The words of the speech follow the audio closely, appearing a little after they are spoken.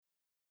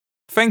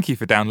Thank you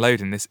for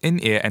downloading this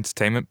in-ear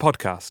entertainment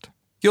podcast.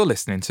 You're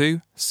listening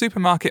to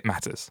Supermarket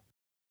Matters.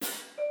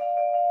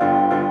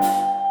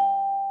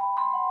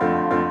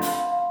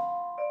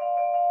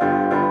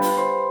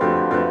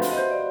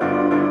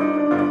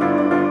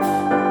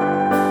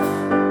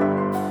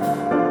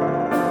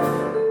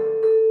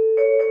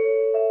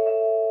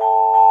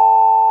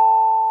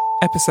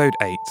 Episode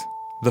 8,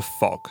 The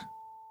Fog.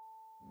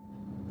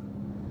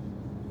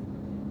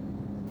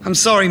 I'm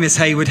sorry, Miss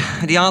Hayward.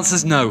 The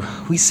answer's no.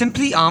 We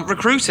simply aren't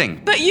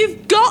recruiting. But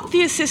you've got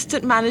the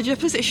assistant manager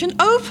position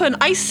open.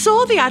 I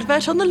saw the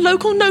advert on the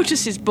local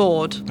notices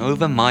board.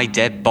 Over my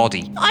dead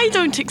body. I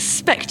don't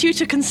expect you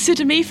to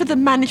consider me for the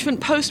management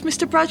post,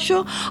 Mr.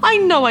 Bradshaw. I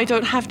know I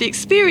don't have the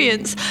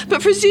experience,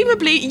 but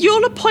presumably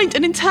you'll appoint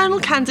an internal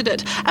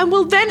candidate and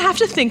we'll then have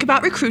to think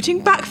about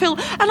recruiting backfill,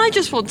 and I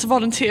just want to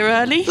volunteer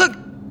early. Look,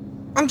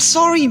 I'm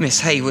sorry, Miss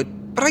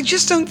Hayward, but I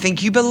just don't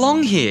think you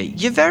belong here.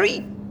 You're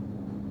very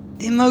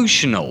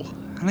emotional,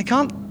 and I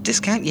can't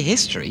discount your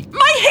history.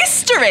 My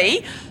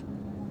history?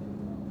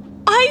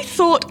 I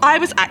thought I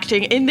was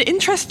acting in the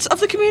interests of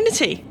the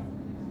community,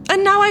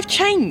 and now I've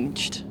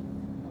changed.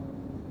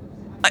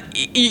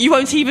 You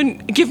won't even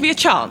give me a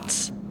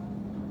chance?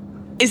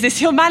 Is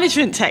this your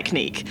management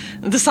technique,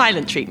 the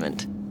silent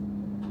treatment?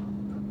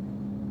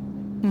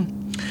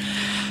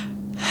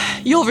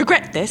 You'll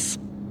regret this.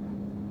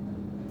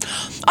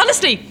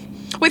 Honestly,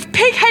 with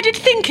pig-headed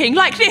thinking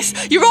like this,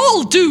 you're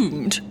all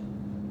doomed.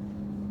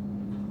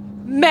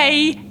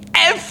 May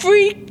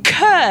every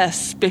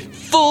curse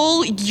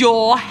befall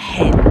your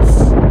heads.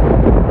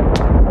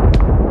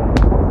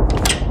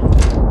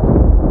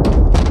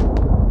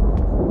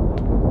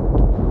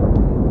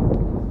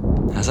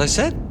 As I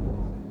said,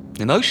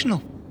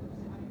 emotional.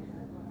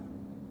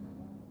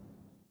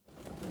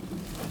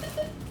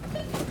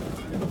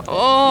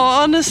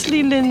 Oh,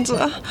 honestly,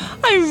 Linda,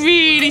 I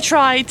really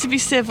tried to be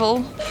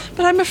civil,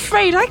 but I'm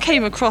afraid I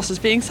came across as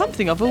being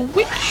something of a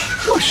witch.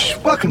 Whoosh!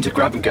 Welcome to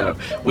Grab and Go.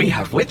 We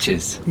have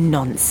witches.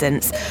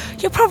 Nonsense.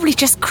 You're probably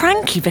just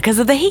cranky because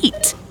of the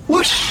heat.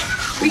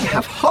 Whoosh! We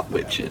have hot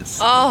witches.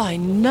 Oh, I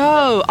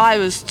know. I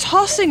was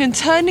tossing and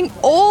turning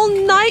all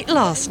night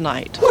last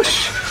night.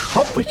 Whoosh!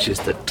 Hot witches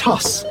that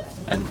toss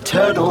and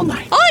turn all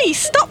night. Oi,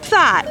 stop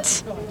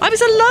that! I was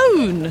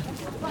alone.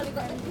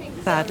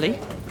 Sadly.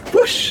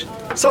 Whoosh!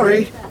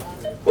 Sorry.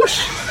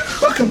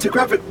 Whoosh! Welcome to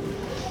Grab and...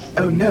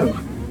 Oh no,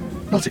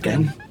 not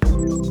again.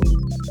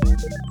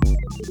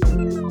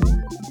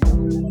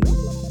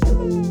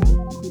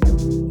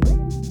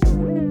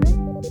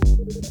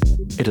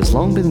 It has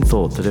long been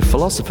thought that if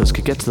philosophers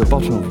could get to the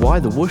bottom of why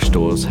the Whoosh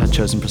Doors had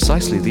chosen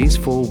precisely these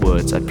 4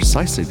 words at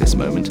precisely this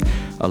moment,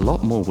 a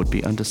lot more would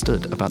be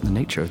understood about the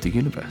nature of the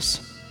universe.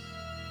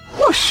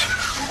 Whoosh!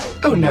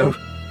 Oh no.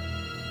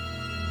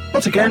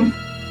 Not again.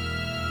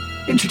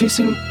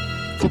 Introducing...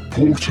 the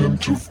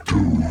Portent of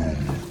Doom.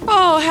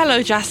 Oh,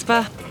 hello,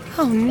 Jasper.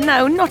 Oh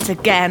no, not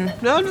again.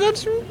 No,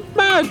 that's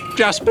bad,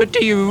 Jasper,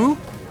 to you,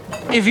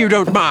 if you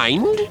don't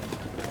mind.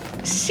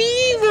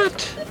 See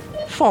that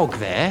fog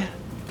there?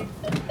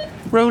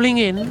 Rolling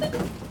in?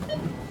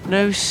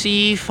 No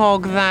sea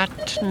fog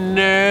that,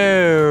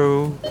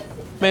 no.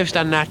 Most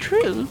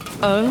unnatural.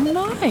 Oh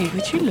my,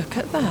 would you look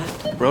at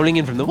that? Rolling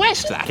in from the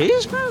west, that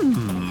is.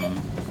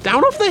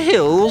 Down off the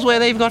hills where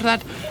they've got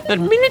that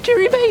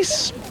military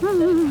base.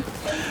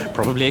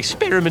 Probably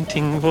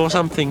experimenting for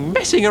something,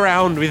 messing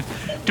around with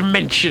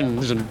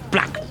dimensions and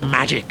black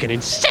magic and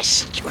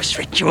incestuous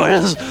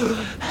rituals.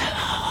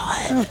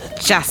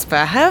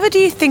 Jasper, however do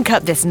you think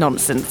up this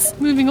nonsense?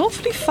 Moving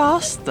awfully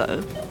fast,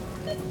 though.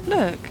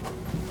 Look.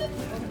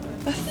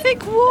 A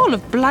thick wall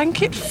of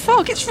blanket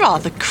fog. It's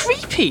rather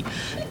creepy.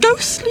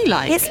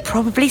 Ghostly-like. It's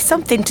probably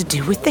something to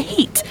do with the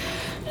heat.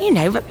 You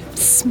know,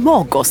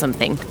 smog or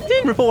something.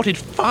 Been reported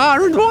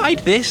far and wide,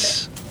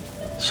 this.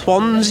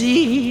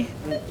 Swansea,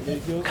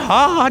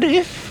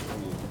 Cardiff,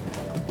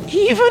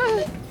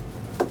 even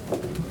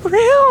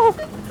Brill.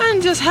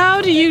 And just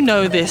how do you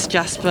know this,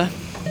 Jasper?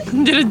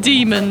 Did a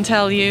demon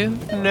tell you?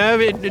 No,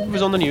 it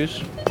was on the news.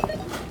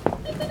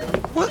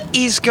 What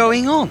is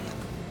going on?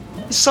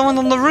 Is someone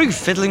on the roof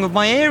fiddling with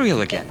my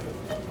aerial again?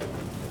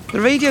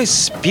 The radio's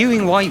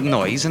spewing white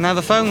noise and now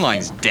the phone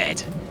line's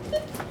dead.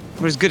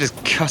 We're as good as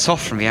cut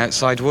off from the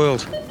outside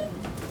world.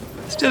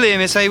 Still here,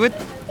 Miss Hayward?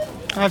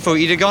 I thought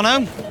you'd have gone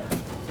home.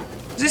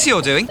 Is this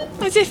your doing?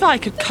 As if I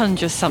could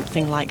conjure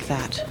something like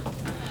that.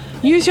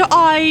 Use your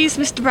eyes,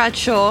 Mr.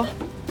 Bradshaw.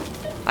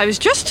 I was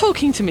just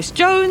talking to Miss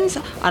Jones,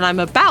 and I'm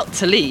about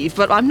to leave,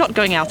 but I'm not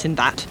going out in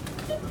that.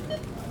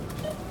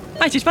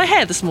 I did my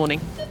hair this morning.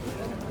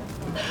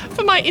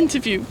 For my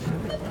interview.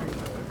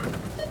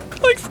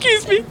 Oh,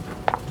 excuse me.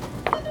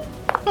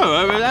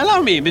 Oh,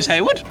 allow me, Miss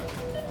Hayward.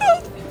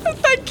 Oh,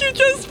 thank you,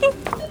 Jasper.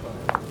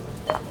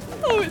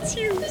 Oh, it's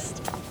used.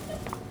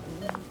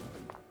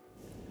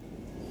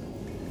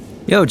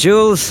 Yo,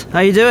 Jules, how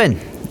you doing?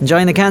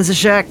 Enjoying the cancer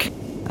shack?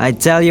 I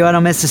tell you, I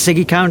don't miss the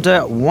Siggy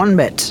counter one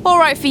bit. All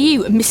right for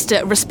you,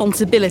 Mr.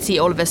 Responsibility,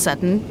 all of a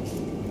sudden.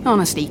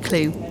 Honestly,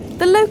 Clue,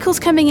 the locals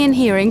coming in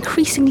here are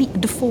increasingly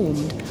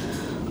deformed.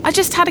 I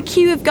just had a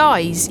queue of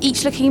guys,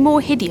 each looking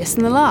more hideous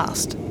than the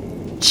last.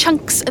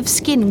 Chunks of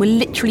skin were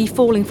literally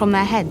falling from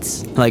their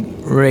heads. Like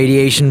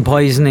radiation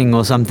poisoning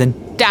or something.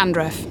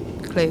 Dandruff.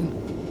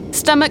 Clue.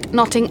 Stomach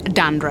knotting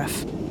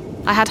dandruff.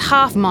 I had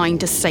half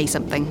mind to say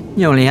something.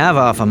 You only have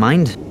half a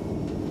mind.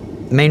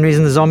 The main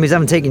reason the zombies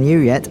haven't taken you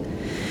yet.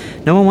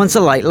 No one wants a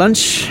light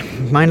lunch.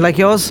 Mind like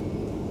yours?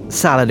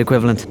 Salad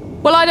equivalent.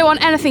 Well, I don't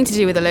want anything to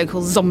do with the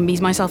local zombies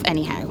myself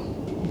anyhow.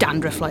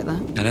 Dandruff like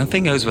that. I don't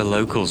think those were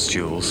locals,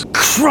 Jules.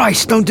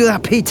 Christ, don't do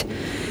that, Pete.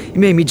 You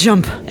made me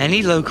jump.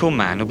 Any local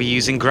man will be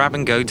using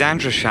grab-and-go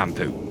dandruff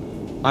shampoo.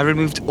 I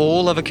removed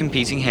all other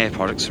competing hair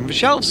products from the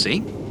shelves, see?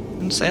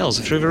 And sales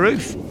are through the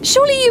roof.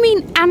 Surely you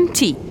mean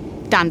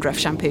anti-dandruff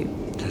shampoo?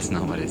 That's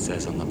not what it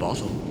says on the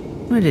bottle.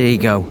 Where did he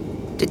go?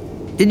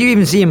 Did you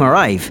even see him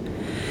arrive?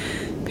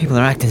 People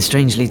are acting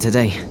strangely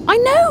today. I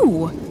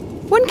know!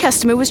 One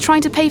customer was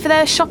trying to pay for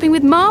their shopping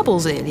with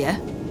marbles earlier.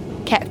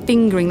 Kept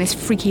fingering this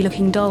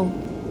freaky-looking doll.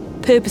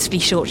 Purposefully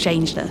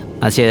shortchanged her.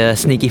 That's your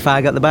sneaky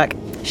fag at the back?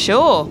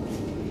 Sure.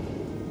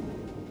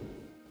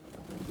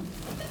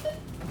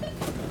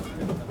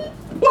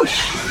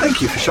 Whoosh!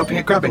 Thank you for shopping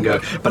at Grab and Go,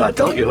 but I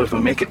doubt you'll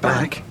ever make it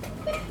back.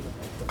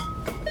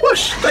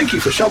 Whoosh! Thank you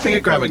for shopping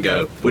at Grab and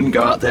Go. Wouldn't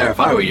go out there if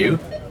I were you.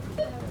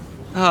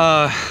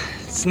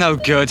 It's no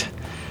good.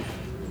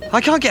 I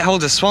can't get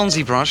hold of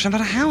Swansea branch no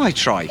matter how I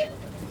try.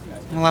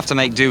 I'll have to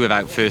make do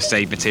without first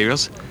aid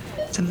materials.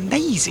 It's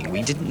amazing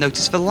we didn't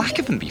notice the lack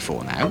of them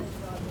before now.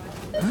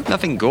 I hope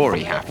nothing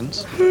gory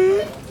happens.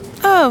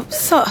 Oh,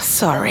 so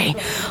sorry.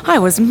 I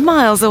was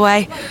miles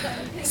away.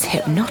 It's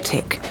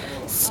hypnotic.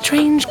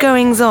 Strange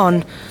goings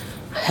on.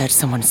 I heard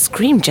someone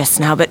scream just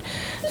now, but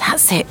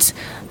that's it.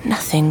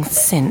 Nothing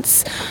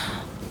since.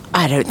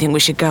 I don't think we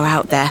should go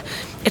out there.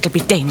 It'll be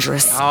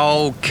dangerous.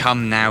 Oh,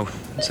 come now.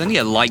 It's only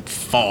a light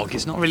fog.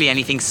 It's not really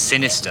anything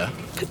sinister.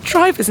 The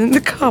drivers in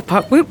the car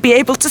park won't be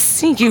able to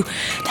see you.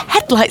 The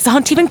headlights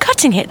aren't even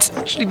cutting it.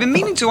 Actually, been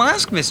meaning to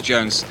ask, Miss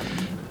Jones.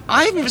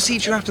 I haven't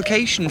received your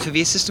application for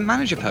the assistant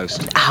manager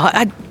post. Oh,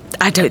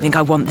 I don't think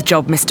I want the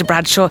job, Mr.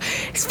 Bradshaw.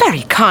 It's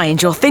very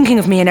kind you're thinking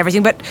of me and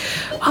everything, but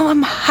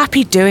I'm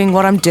happy doing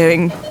what I'm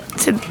doing.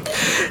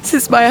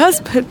 Since my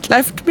husband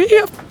left me,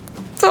 I've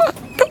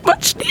not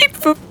much need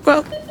for,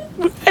 well,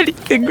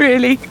 anything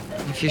really.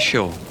 If you're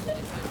sure.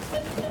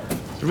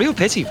 It's a real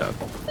pity, though.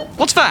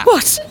 What's that?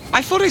 What?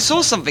 I thought I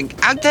saw something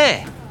out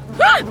there.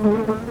 Ah!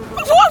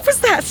 What was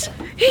that?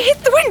 He hit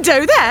the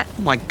window there.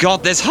 Oh my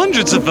God, there's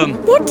hundreds of them.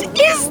 What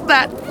is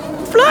that?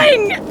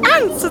 Flying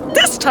ants at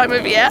this time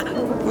of year?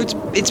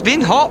 It's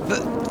been hot,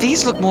 but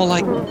these look more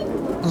like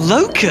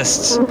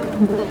locusts.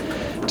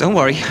 Don't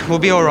worry, we'll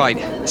be all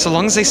right, so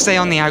long as they stay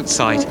on the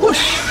outside.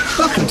 Whoosh!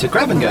 Welcome to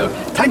Grab and Go.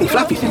 Tiny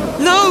flappy thing.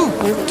 No!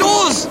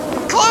 Doors!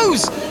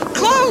 Close!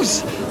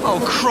 Close! Oh,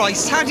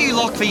 Christ, how do you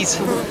lock these?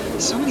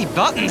 So many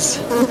buttons.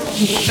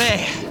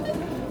 There.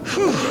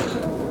 Whew.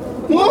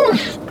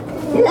 Whoosh!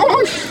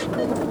 Whoosh!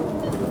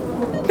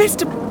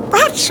 Mr.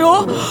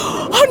 Bradshaw,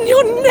 on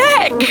your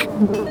neck!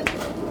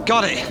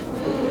 Got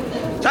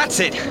it. That's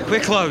it. We're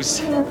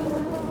closed.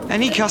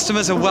 Any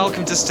customers are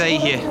welcome to stay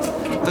here.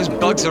 Those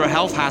bugs are a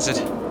health hazard.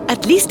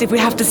 At least if we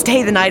have to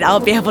stay the night, I'll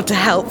be able to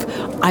help.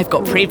 I've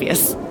got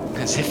previous.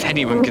 As if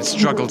anyone could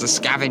struggle to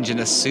scavenge in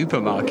a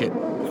supermarket.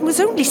 I was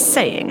only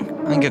saying.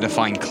 I'm gonna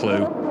find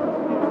Clue.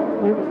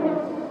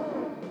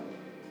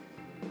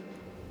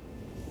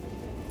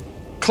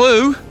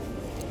 Clue?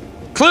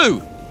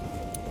 Clue!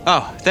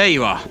 Oh, there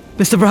you are.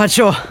 Mr.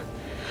 Bradshaw.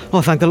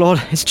 Oh, thank the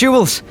Lord. It's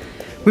Jules.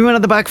 We went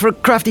at the back for a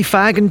crafty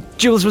fag and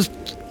Jules was...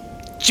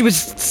 She was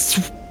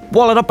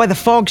swallowed up by the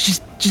fog. She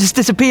just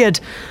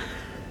disappeared.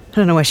 I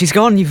don't know where she's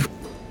gone. You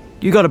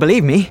gotta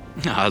believe me.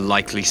 A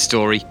likely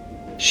story.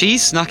 She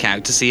snuck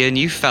out to see a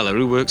new fella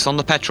who works on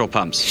the petrol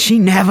pumps. She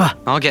never.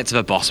 I'll get to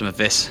the bottom of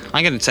this.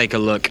 I'm gonna take a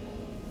look.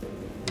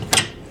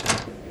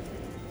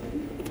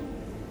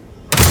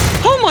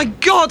 Oh my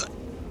God!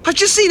 I've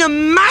just seen a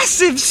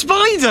massive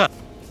spider!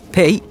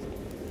 Pete,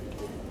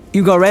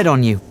 you got red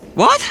on you.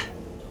 What?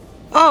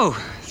 Oh,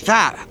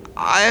 that.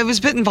 I was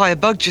bitten by a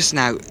bug just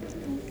now.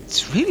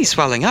 It's really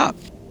swelling up.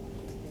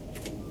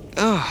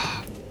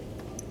 Ugh.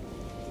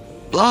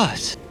 Blood.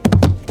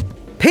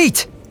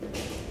 Pete!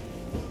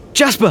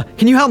 Jasper,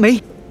 can you help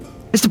me?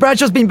 Mr.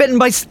 Bradshaw's been bitten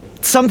by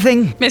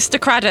something. Mr.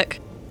 Craddock,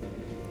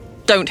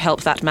 don't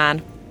help that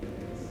man.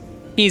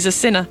 He's a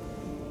sinner.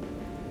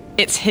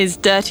 It's his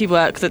dirty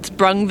work that's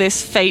brung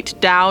this fate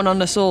down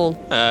on us all.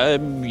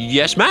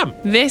 Yes, ma'am.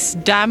 This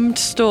damned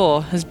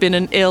store has been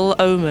an ill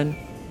omen,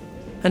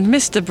 and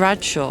Mr.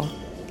 Bradshaw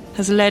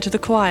has led the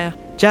choir.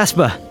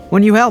 Jasper,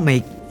 will you help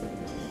me?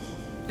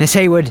 Miss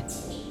Hayward,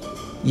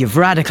 you've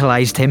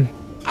radicalized him.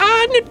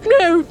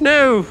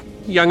 No,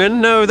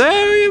 young'un, no,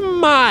 they're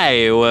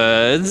my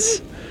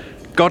words.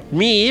 Got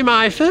me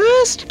my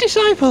first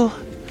disciple.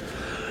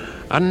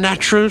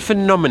 Unnatural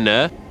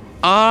phenomena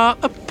are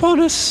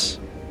upon us.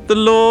 The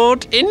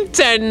Lord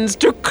intends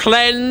to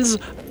cleanse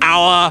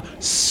our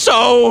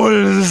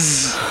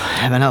souls.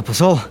 Heaven help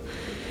us all.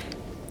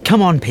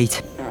 Come on,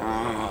 Pete.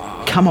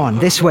 Come on,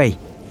 this way.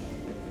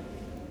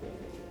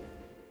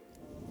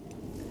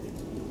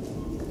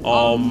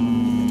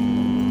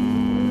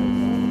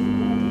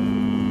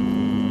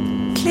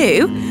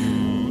 Clue?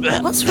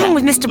 What's wrong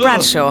with Mr.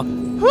 Bradshaw?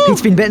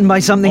 He's been bitten by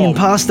something and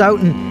passed out,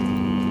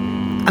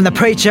 and the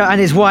preacher and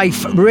his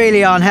wife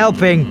really aren't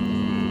helping.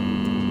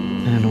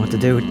 I don't know what to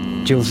do.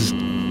 Jules is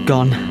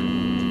gone.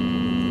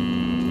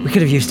 We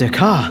could have used her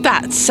car.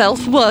 That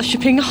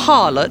self-worshipping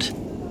harlot.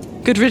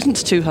 Good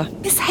riddance to her.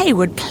 Miss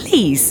Hayward,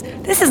 please.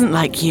 This isn't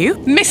like you.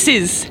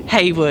 Mrs.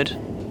 Hayward.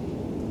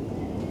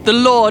 The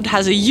Lord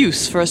has a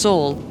use for us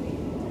all,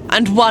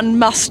 and one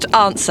must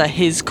answer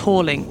his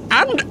calling.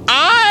 And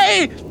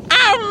I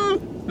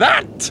am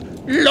that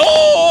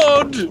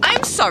Lord!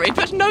 I'm sorry,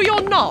 but no,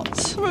 you're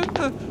not.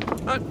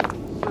 I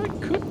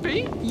could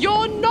be.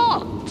 You're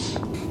not.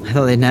 I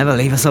thought they'd never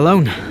leave us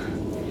alone.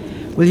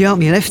 Will you help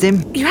me lift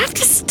him? You have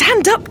to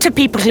stand up to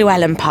people,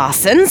 Llewellyn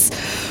Parsons,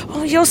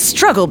 or you'll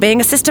struggle being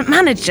assistant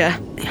manager.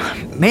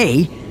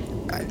 Me?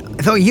 I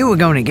thought you were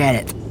going to get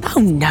it.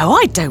 Oh, no,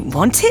 I don't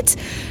want it.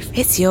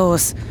 It's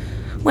yours.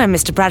 When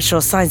Mr.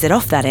 Bradshaw signs it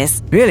off, that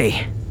is.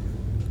 Really?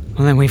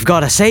 Well, then we've got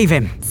to save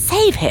him.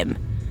 Save him?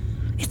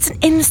 It's an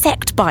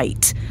insect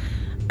bite.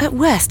 At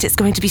worst, it's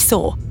going to be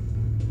sore.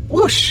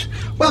 Whoosh!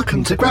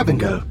 Welcome to Grab and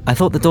Go. I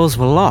thought the doors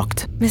were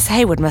locked. Miss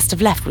Hayward must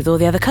have left with all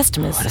the other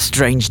customers. What a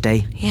strange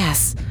day.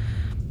 Yes.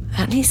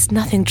 At least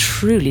nothing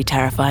truly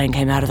terrifying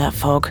came out of that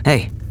fog.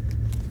 Hey,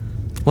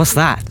 what's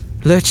that?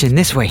 Lurching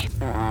this way.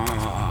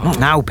 Not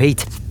now,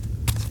 Pete.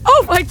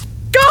 Oh, my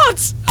God!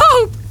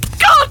 Oh,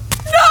 God,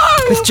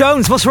 no! Miss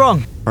Jones, what's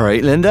wrong? All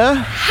right, Linda.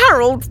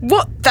 Harold,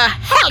 what the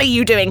hell are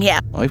you doing here?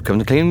 I've come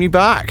to claim you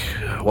back.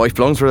 Wife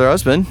belongs with her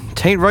husband.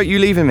 Tain't right you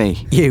leaving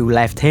me. You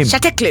left him.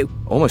 Shut it, Clue.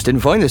 Almost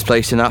didn't find this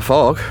place in that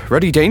fog.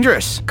 Ruddy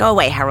dangerous. Go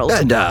away, Harold.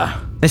 Linda.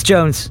 Miss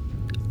Jones,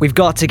 we've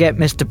got to get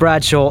Mr.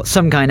 Bradshaw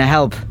some kind of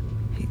help.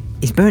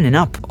 He's burning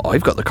up.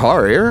 I've got the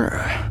car here.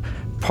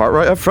 Parked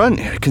right up front.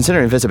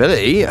 Considering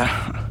visibility,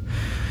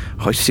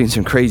 I've seen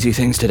some crazy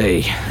things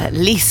today. At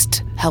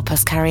least help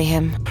us carry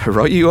him.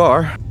 Right you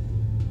are.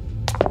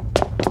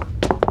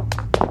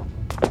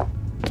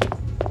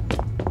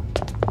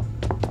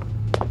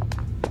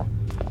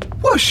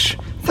 Whoosh!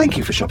 Thank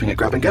you for shopping at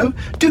Grab and Go.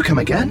 Do come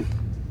again.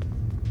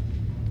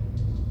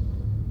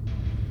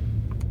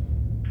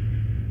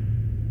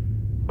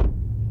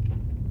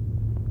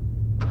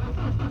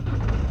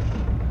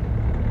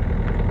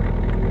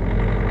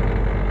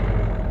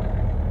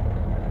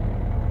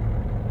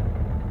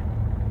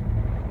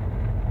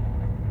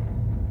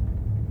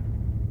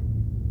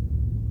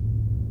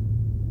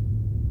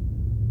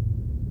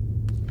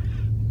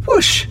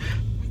 Whoosh!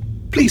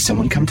 Please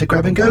someone come to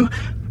Grab and Go.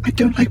 I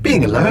don't like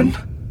being alone.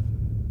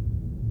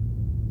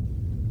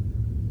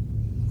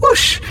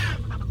 Whoosh!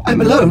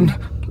 I'm alone.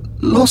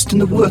 Lost in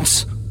the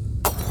woods.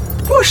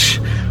 Whoosh!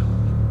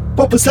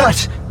 What was that?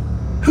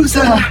 Who's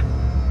there?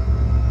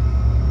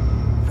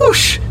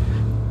 Whoosh!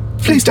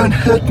 Please don't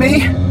hurt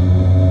me.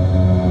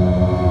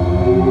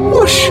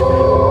 Whoosh!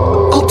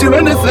 I'll do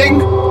anything.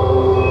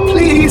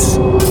 Please.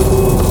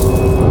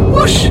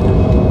 Whoosh!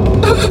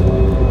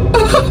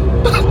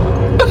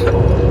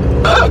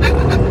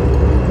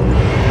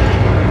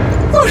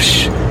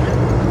 Whoosh!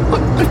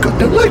 I've got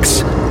no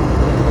legs.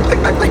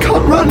 I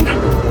can't run.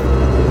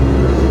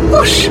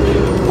 Whoosh!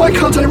 Why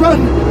can't I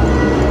run?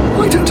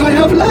 Why don't I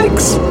have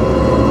legs?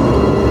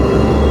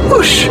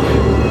 Whoosh!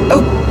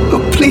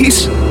 Oh,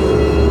 please.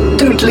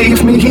 Don't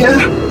leave me here.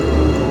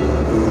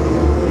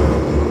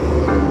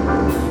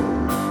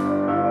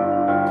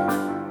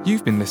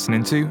 You've been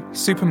listening to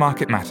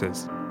Supermarket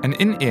Matters, an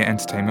in-ear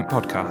entertainment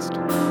podcast.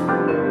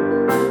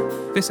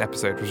 This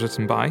episode was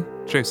written by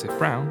Joseph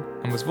Brown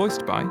and was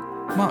voiced by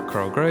Mark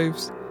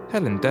Crowell-Groves,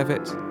 Helen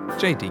Devitt,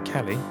 J.D.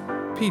 Kelly,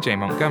 PJ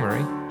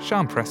Montgomery,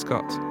 Sean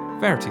Prescott,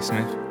 Verity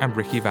Smith and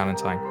Ricky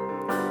Valentine.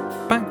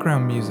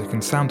 Background music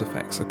and sound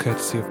effects are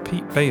courtesy of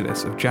Pete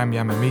Bayliss of Jam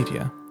Yammer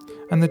Media,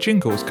 and the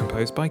jingle was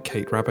composed by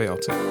Kate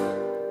Rabaiotic.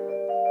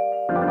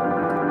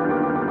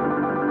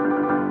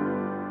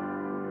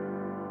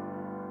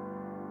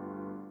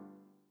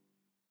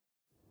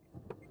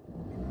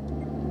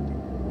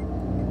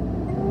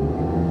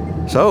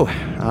 So,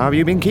 how have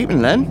you been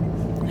keeping, Len?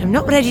 I'm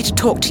not ready to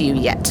talk to you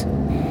yet.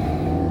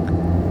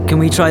 Can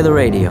we try the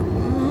radio?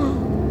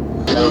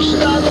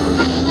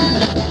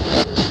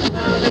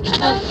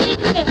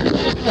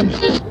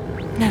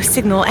 No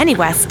signal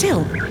anywhere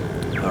still.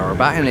 We're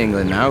back in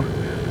England now.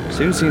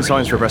 Soon seen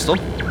signs for Bristol.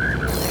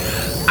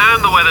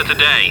 And the weather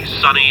today,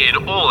 sunny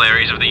in all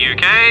areas of the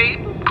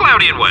UK,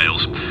 cloudy in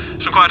Wales.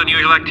 Some quite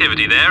unusual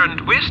activity there,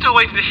 and we're still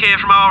waiting to hear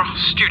from our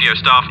studio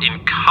staff in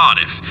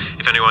Cardiff.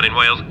 If anyone in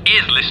Wales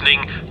is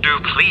listening, do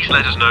please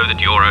let us know that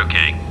you're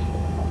okay.